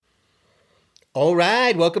All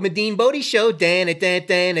right, welcome to Dean Bodie Show. Dean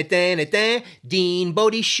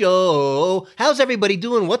Bodie Show. How's everybody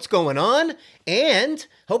doing? What's going on? And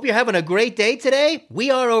hope you're having a great day today. We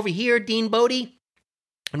are over here, Dean Bodie.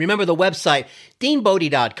 And remember the website,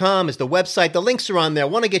 deanbodie.com is the website. The links are on there. I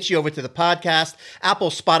want to get you over to the podcast, Apple,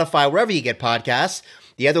 Spotify, wherever you get podcasts.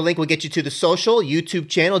 The other link will get you to the social, YouTube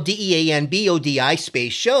channel, DEANBODI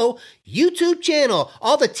space show, YouTube channel.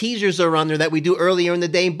 All the teasers are on there that we do earlier in the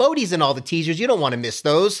day. Bodie's in all the teasers. You don't want to miss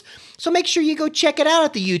those. So make sure you go check it out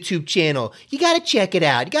at the YouTube channel. You got to check it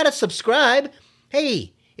out. You got to subscribe.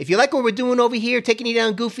 Hey, if you like what we're doing over here, taking you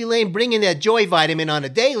down Goofy Lane, bringing that joy vitamin on a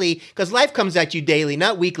daily, because life comes at you daily,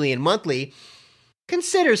 not weekly and monthly,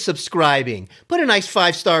 consider subscribing. Put a nice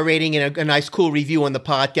 5-star rating and a nice cool review on the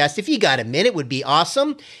podcast. If you got a minute, would be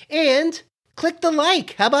awesome. And click the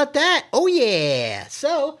like. How about that? Oh, yeah.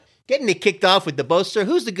 So, getting it kicked off with the boaster.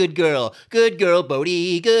 Who's the good girl? Good girl,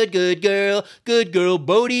 Bodie. Good girl. Good girl,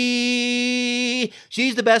 Bodie.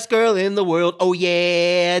 She's the best girl in the world. Oh,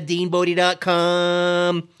 yeah.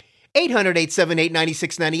 DeanBodie.com.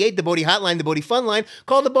 800-878-9698, the Bodie hotline, the Bodie fun line.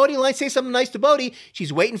 Call the Bodie line, say something nice to Bodie.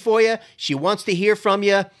 She's waiting for you. She wants to hear from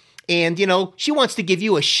you. And, she wants to give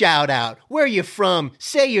you a shout out. Where are you from?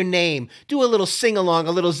 Say your name. Do a little sing-along,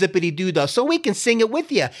 a little zippity-doo-dah, so we can sing it with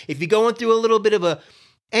you. If you're going through a little bit of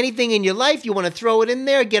anything in your life, you want to throw it in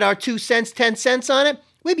there, get our 2 cents, 10 cents on it,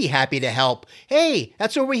 we'd be happy to help. Hey,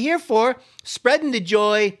 that's what we're here for. Spreading the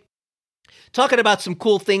joy. Talking about some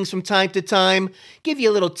cool things from time to time, give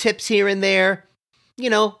you little tips here and there.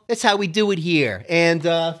 That's how we do it here. And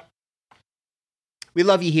we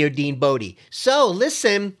love you here, Dean Bodie. So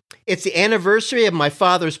listen, it's the anniversary of my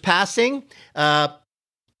father's passing. The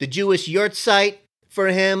Jewish yurt site for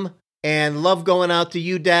him. And love going out to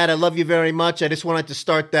you, Dad. I love you very much. I just wanted to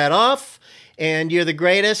start that off. And you're the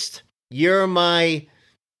greatest. You're my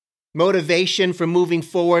motivation for moving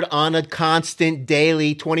forward on a constant,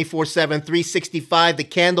 daily, 24/7, 365. The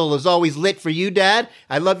candle is always lit for you, Dad.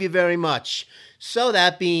 I love you very much. So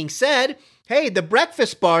that being said, hey, the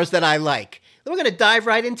breakfast bars that I like. We're going to dive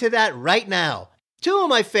right into that right now. 2 of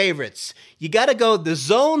my favorites. You got to go, the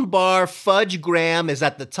Zone Bar Fudge Graham is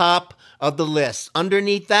at the top of the list.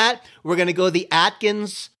 Underneath that, we're going to go the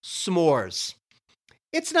Atkins S'mores.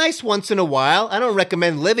 It's nice once in a while. I don't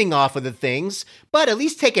recommend living off of the things, but at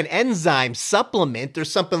least take an enzyme supplement or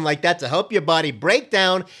something like that to help your body break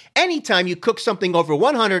down. Anytime you cook something over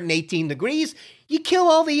 118 degrees, you kill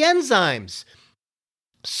all the enzymes.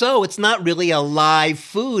 So it's not really a live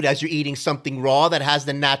food as you're eating something raw that has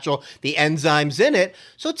the enzymes in it.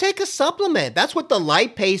 So take a supplement. That's what the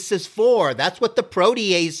lipase is for. That's what the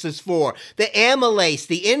protease is for. The amylase,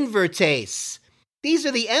 the invertase. These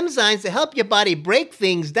are the enzymes that help your body break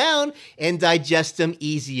things down and digest them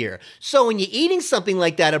easier. So when you're eating something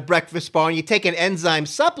like that, a breakfast bar, and you take an enzyme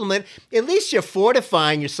supplement, at least you're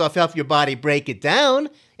fortifying yourself, help your body break it down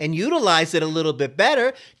and utilize it a little bit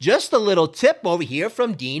better. Just a little tip over here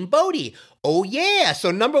from Dean Bodie. Oh yeah,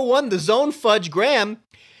 so number 1, the Zone Fudge Graham.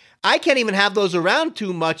 I can't even have those around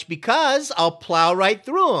too much because I'll plow right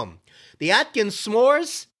through them. The Atkins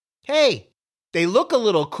S'mores, hey, they look a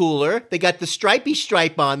little cooler. They got the stripy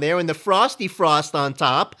stripe on there and the frosty frost on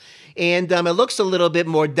top. And it looks a little bit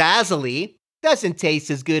more dazzly. Doesn't taste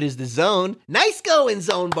as good as the Zone. Nice going,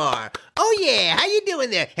 Zone Bar. Oh, yeah. How you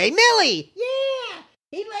doing there? Hey, Millie. Yeah.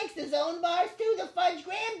 He likes the Zone Bars, too. The Fudge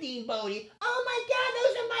Graham, Dean Bodie. Oh, my God.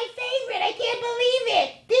 Those are my favorite. I can't believe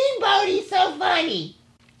it. Dean Bodie's so funny.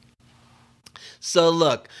 So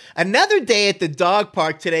look, another day at the dog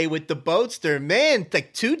park today with the Boatster. Man,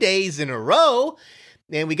 like 2 days in a row.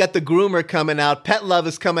 And we got the groomer coming out. Pet Love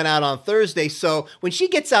is coming out on Thursday. So when she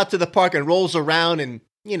gets out to the park and rolls around and,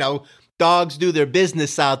 dogs do their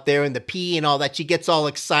business out there and the pee and all that, she gets all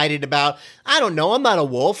excited about, I don't know, I'm not a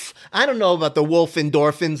wolf. I don't know about the wolf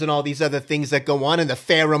endorphins and all these other things that go on and the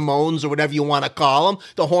pheromones or whatever you want to call them.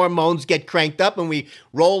 The hormones get cranked up and we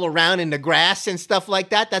roll around in the grass and stuff like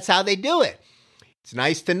that. That's how they do it. It's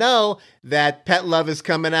nice to know that Pet Love is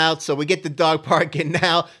coming out, so we get the dog park in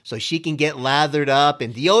now so she can get lathered up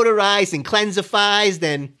and deodorized and cleansified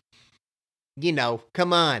and,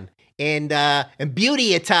 come on, and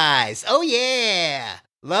beautyatized. Oh, yeah.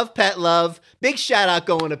 Love Pet Love. Big shout out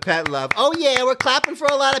going to Pet Love. Oh, yeah, we're clapping for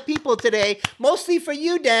a lot of people today, mostly for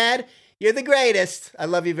you, Dad. You're the greatest. I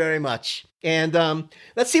love you very much. And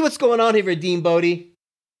let's see what's going on here for Dean Bodie.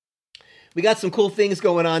 We got some cool things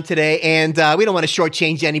going on today, and we don't want to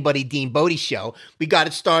shortchange anybody Dean Bodie show. We got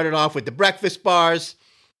it started off with the breakfast bars,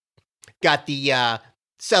 got the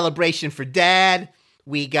celebration for Dad,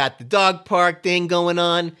 we got the dog park thing going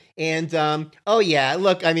on, and oh yeah,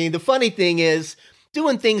 look, I mean, the funny thing is,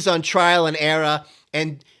 doing things on trial and error.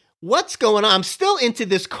 And what's going on? I'm still into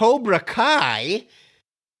this Cobra Kai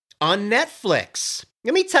on Netflix.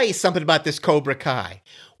 Let me tell you something about this Cobra Kai.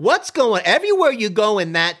 Everywhere you go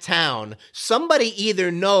in that town, somebody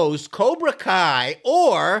either knows Cobra Kai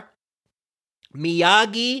or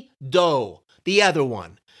Miyagi-Do, the other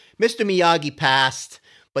one. Mr. Miyagi passed,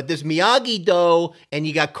 but there's Miyagi-Do and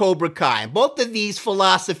you got Cobra Kai. And both of these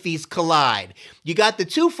philosophies collide. You got the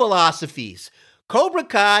two philosophies. Cobra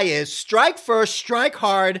Kai is strike first, strike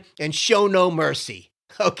hard, and show no mercy.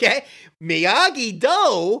 Okay?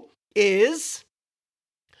 Miyagi-Do is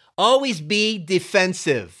always be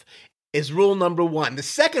defensive. Is rule number one. The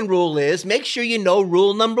second rule is make sure you know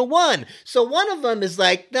rule number one. So one of them is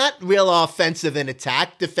like not real offensive and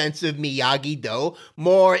attack, defensive Miyagi-Do,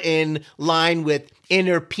 more in line with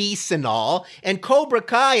inner peace and all. And Cobra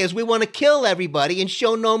Kai is we want to kill everybody and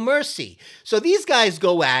show no mercy. So these guys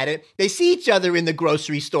go at it. They see each other in the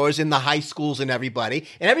grocery stores, in the high schools and everybody.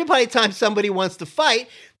 And every time somebody wants to fight,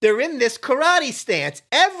 they're in this karate stance.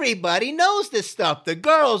 Everybody knows this stuff. The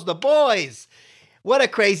girls, the boys. What a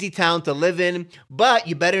crazy town to live in, but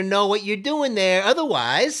you better know what you're doing there.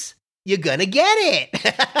 Otherwise, you're gonna get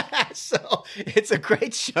it. So it's a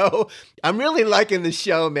great show. I'm really liking the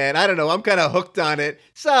show, man. I don't know. I'm kind of hooked on it.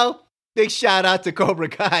 So big shout out to Cobra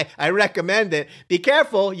Kai. I recommend it. Be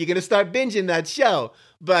careful. You're going to start binging that show.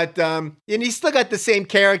 But and you still got the same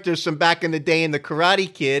characters from back in the day in The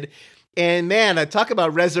Karate Kid. And man, talk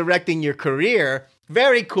about resurrecting your career.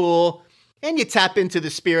 Very cool. And you tap into the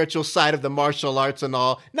spiritual side of the martial arts and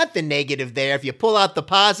all. Nothing negative there. If you pull out the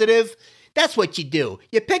positive, that's what you do.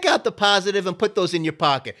 You pick out the positive and put those in your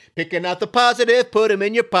pocket. Picking out the positive, put them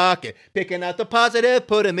in your pocket. Picking out the positive,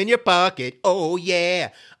 put them in your pocket. Oh, yeah.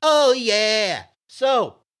 Oh, yeah.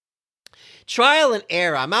 So, trial and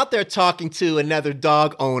error. I'm out there talking to another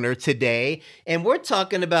dog owner today, and we're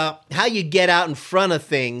talking about how you get out in front of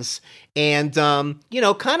things and,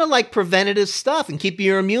 kind of like preventative stuff and keep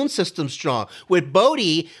your immune system strong. With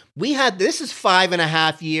Bodhi, this is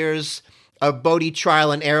 5.5 years of Bodhi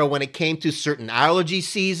trial and error when it came to certain allergy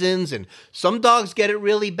seasons, and some dogs get it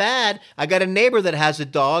really bad. I got a neighbor that has a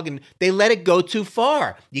dog, and they let it go too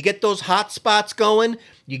far. You get those hot spots going,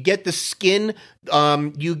 you get the skin,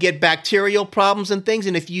 you get bacterial problems and things,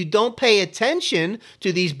 and if you don't pay attention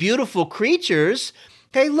to these beautiful creatures,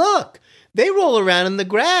 hey, look, they roll around in the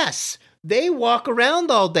grass. They walk around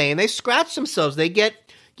all day, and they scratch themselves. They get,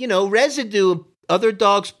 residue, other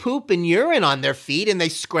dogs' poop and urine on their feet, and they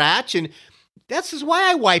scratch, and this is why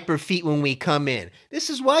I wipe her feet when we come in. This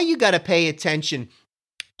is why you got to pay attention.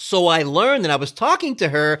 So I learned, and I was talking to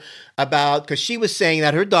her about, because she was saying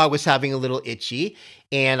that her dog was having a little itchy,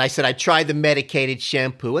 and I said I tried the medicated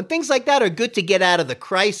shampoo, and things like that are good to get out of the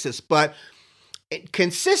crisis, but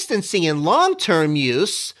consistency and long-term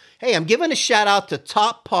use. Hey, I'm giving a shout out to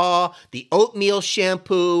Top Paw, the oatmeal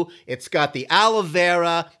shampoo. It's got the aloe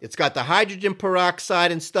vera. It's got the hydrogen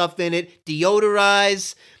peroxide and stuff in it.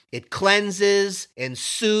 Deodorize. It cleanses and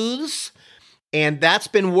soothes. And that's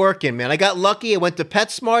been working, man. I got lucky. I went to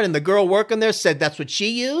PetSmart, and the girl working there said that's what she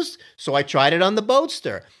used. So I tried it on the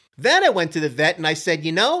Boatster. Then I went to the vet, and I said,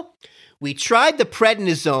 we tried the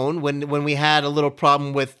prednisone when we had a little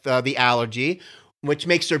problem with the allergy, which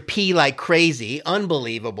makes her pee like crazy.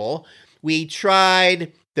 Unbelievable. We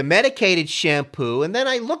tried the medicated shampoo, and then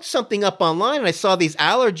I looked something up online, and I saw these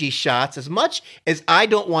allergy shots. As much as I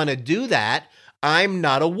don't want to do that, I'm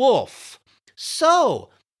not a wolf. So,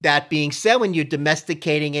 that being said, when you're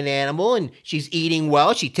domesticating an animal and she's eating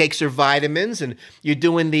well, she takes her vitamins, and you're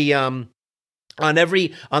doing the on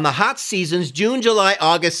the hot seasons, June, July,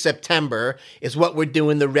 August, September is what we're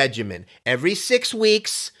doing the regimen. Every 6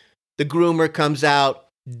 weeks, the groomer comes out,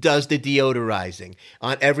 does the deodorizing.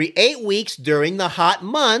 On every 8 weeks during the hot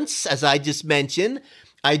months, as I just mentioned,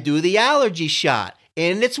 I do the allergy shot.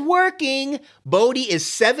 And it's working. Bodhi is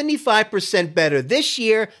 75% better this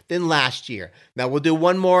year than last year. Now, we'll do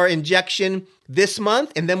one more injection this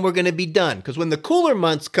month, and then we're going to be done. Because when the cooler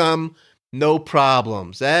months come, no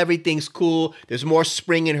problems. Everything's cool. There's more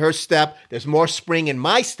spring in her step. There's more spring in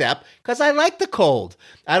my step because I like the cold.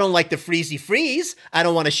 I don't like the freezy freeze. I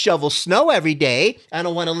don't want to shovel snow every day. I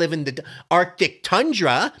don't want to live in the Arctic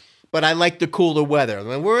tundra, but I like the cooler weather.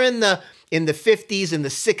 When we're in the 50s and the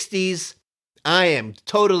 60s, I am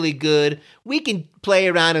totally good. We can play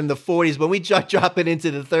around in the 40s, but we drop it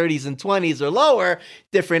into the 30s and 20s or lower,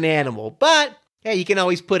 different animal. But hey, you can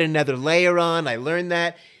always put another layer on. I learned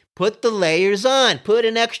that. Put the layers on. Put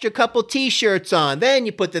an extra couple t-shirts on. Then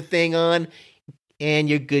you put the thing on, and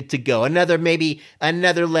you're good to go. Maybe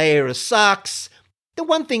another layer of socks. The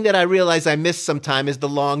one thing that I realize I miss sometime is the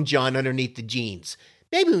long john underneath the jeans.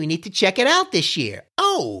 Maybe we need to check it out this year.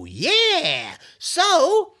 Oh, yeah.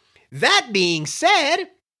 So, that being said,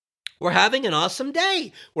 we're having an awesome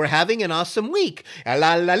day. We're having an awesome week. La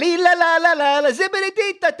la la la la la la la zippity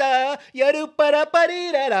dee ta ta yadu pa da pa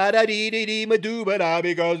dee da da da dee dee dee ma do ba da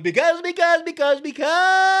because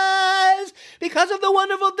of the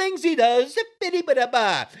wonderful things he does. Zippity ba da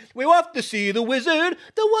ba. We're off to see the wizard,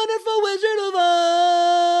 the wonderful Wizard of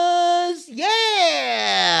Oz.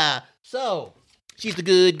 Yeah. So. She's the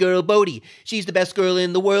good girl, Bodie. She's the best girl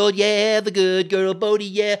in the world, yeah. The good girl, Bodie,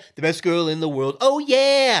 yeah. The best girl in the world, oh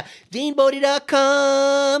yeah.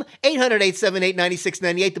 DeanBodie.com,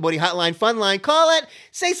 800-878-9698, the Bodie Hotline Fun Line. Call it.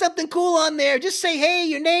 Say something cool on there. Just say, hey,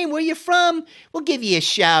 your name, where you from. We'll give you a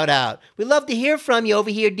shout out. We'd love to hear from you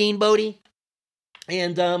over here, Dean Bodie.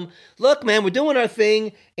 And look, man, we're doing our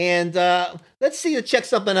thing, and let's see to check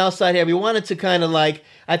something else out here. We wanted to kind of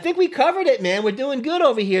I think we covered it, man. We're doing good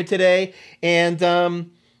over here today, and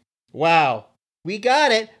wow, we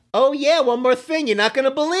got it. Oh yeah, one more thing. You're not going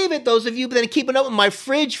to believe it. Those of you that are keeping up with my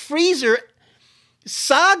fridge freezer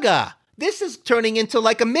saga. This is turning into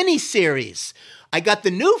like a mini series. I got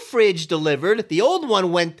the new fridge delivered. The old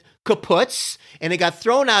one went kaputs, and it got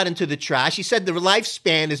thrown out into the trash. He said the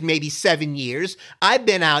lifespan is maybe 7 years. I've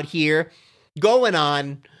been out here going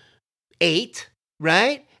on 8,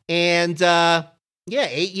 right? And 8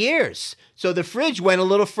 years. So the fridge went a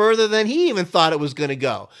little further than he even thought it was going to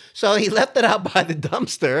go. So he left it out by the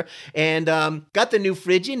dumpster and got the new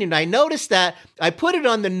fridge in. And I noticed that I put it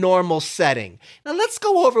on the normal setting. Now let's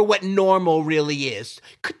go over what normal really is.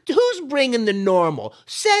 Who's bringing the normal?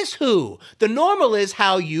 Says who? The normal is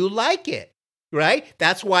how you like it, right?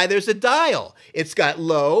 That's why there's a dial. It's got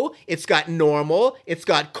low, it's got normal, it's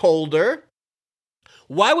got colder.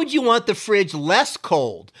 Why would you want the fridge less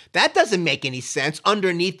cold? That doesn't make any sense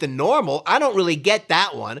underneath the normal. I don't really get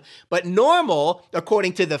that one. But normal,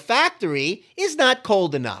 according to the factory, is not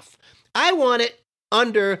cold enough. I want it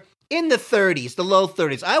in the 30s, the low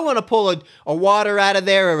 30s. I want to pull a water out of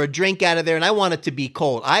there or a drink out of there, and I want it to be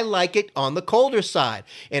cold. I like it on the colder side.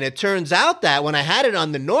 And it turns out that when I had it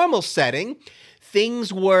on the normal setting,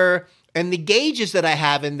 and the gauges that I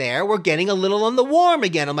have in there were getting a little on the warm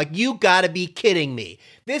again. I'm like, you gotta be kidding me.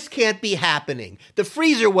 This can't be happening. The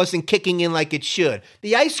freezer wasn't kicking in like it should.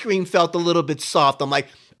 The ice cream felt a little bit soft. I'm like,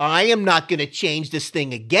 I am not gonna change this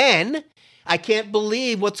thing again. I can't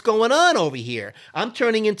believe what's going on over here. I'm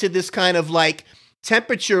turning into this kind of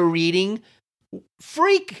temperature reading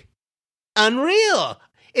freak. Unreal.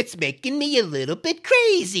 It's making me a little bit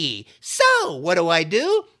crazy. So, what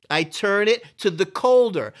do? I turn it to the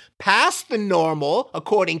colder, past the normal,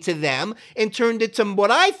 according to them, and turned it to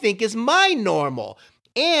what I think is my normal.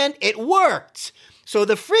 And it worked. So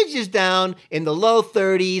the fridge is down in the low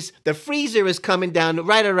 30s. The freezer is coming down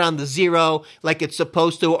right around the 0 like it's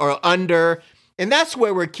supposed to, or under. And that's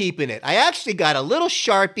where we're keeping it. I actually got a little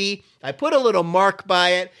Sharpie. I put a little mark by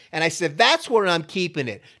it, and I said, that's where I'm keeping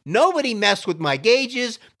it. Nobody messed with my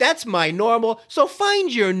gauges. That's my normal. So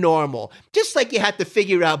find your normal. Just like you had to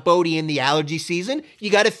figure out Bodie in the allergy season, you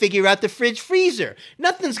got to figure out the fridge freezer.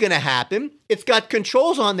 Nothing's going to happen. It's got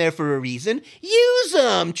controls on there for a reason. Use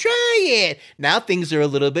them. Try it. Now things are a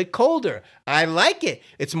little bit colder. I like it.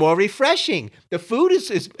 It's more refreshing. The food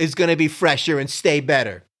is going to be fresher and stay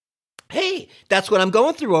better. Hey, that's what I'm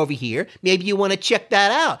going through over here. Maybe you want to check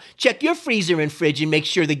that out. Check your freezer and fridge and make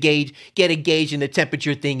sure get a gauge and the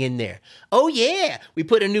temperature thing in there. Oh yeah, we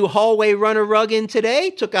put a new hallway runner rug in today,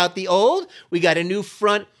 took out the old. We got a new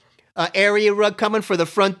front area rug coming for the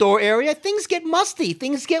front door area. Things get musty,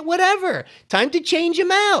 things get whatever. Time to change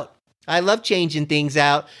them out. I love changing things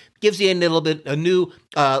out. Gives you a little bit a new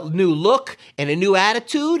look and a new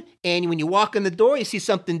attitude. And when you walk in the door, you see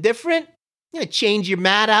something different. Change your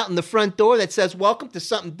mat out in the front door that says, welcome to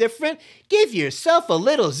something different. Give yourself a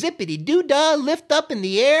little zippity-doo-dah, lift up in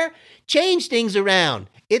the air. Change things around.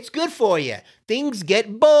 It's good for you. Things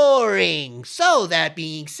get boring. So that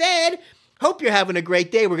being said, hope you're having a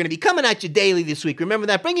great day. We're going to be coming at you daily this week. Remember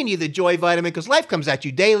that, bringing you the Joy Vitamin, because life comes at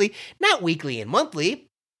you daily, not weekly and monthly.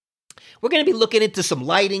 We're going to be looking into some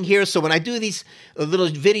lighting here. So when I do these little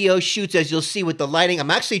video shoots, as you'll see with the lighting,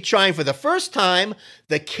 I'm actually trying for the first time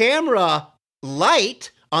the camera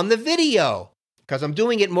light on the video, because I'm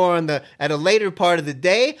doing it more at a later part of the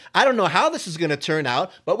day. I don't know how this is going to turn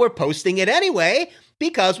out, but we're posting it anyway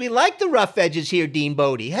because we like the rough edges here, Dean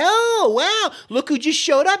Bodie. Oh, wow. Look who just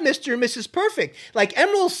showed up, Mr. and Mrs. Perfect. Like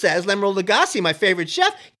Emerald says, Emerald Lagasse, my favorite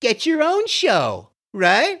chef, get your own show,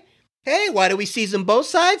 right? Hey, why do we season both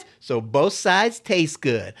sides? So both sides taste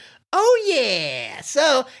good. Oh, yeah.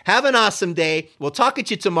 So have an awesome day. We'll talk at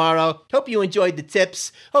you tomorrow. Hope you enjoyed the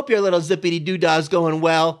tips. Hope your little zippity doo-dah's going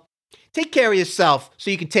well. Take care of yourself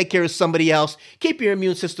so you can take care of somebody else. Keep your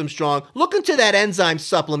immune system strong. Look into that enzyme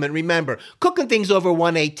supplement. Remember, cooking things over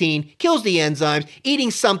 118 kills the enzymes.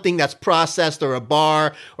 Eating something that's processed or a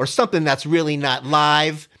bar or something that's really not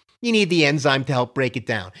live, you need the enzyme to help break it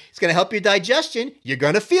down. It's going to help your digestion. You're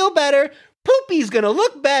going to feel better. Poopy's going to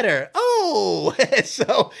look better. Oh,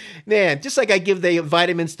 so, man, just like I give the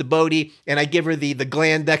vitamins to Bodhi and I give her the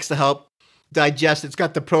Glandex to help digest. It's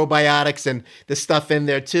got the probiotics and the stuff in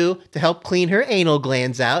there too to help clean her anal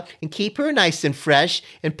glands out and keep her nice and fresh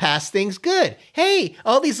and pass things good. Hey,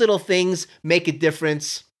 all these little things make a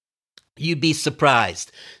difference. You'd be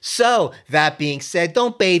surprised. So, that being said,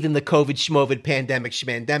 don't bathe in the COVID schmovid pandemic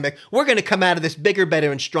schmandemic. We're going to come out of this bigger,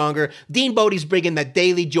 better, and stronger. Dean Bodie's bringing that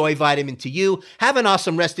daily joy vitamin to you. Have an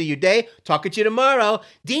awesome rest of your day. Talk at you tomorrow.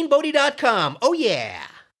 DeanBodie.com. Oh, yeah.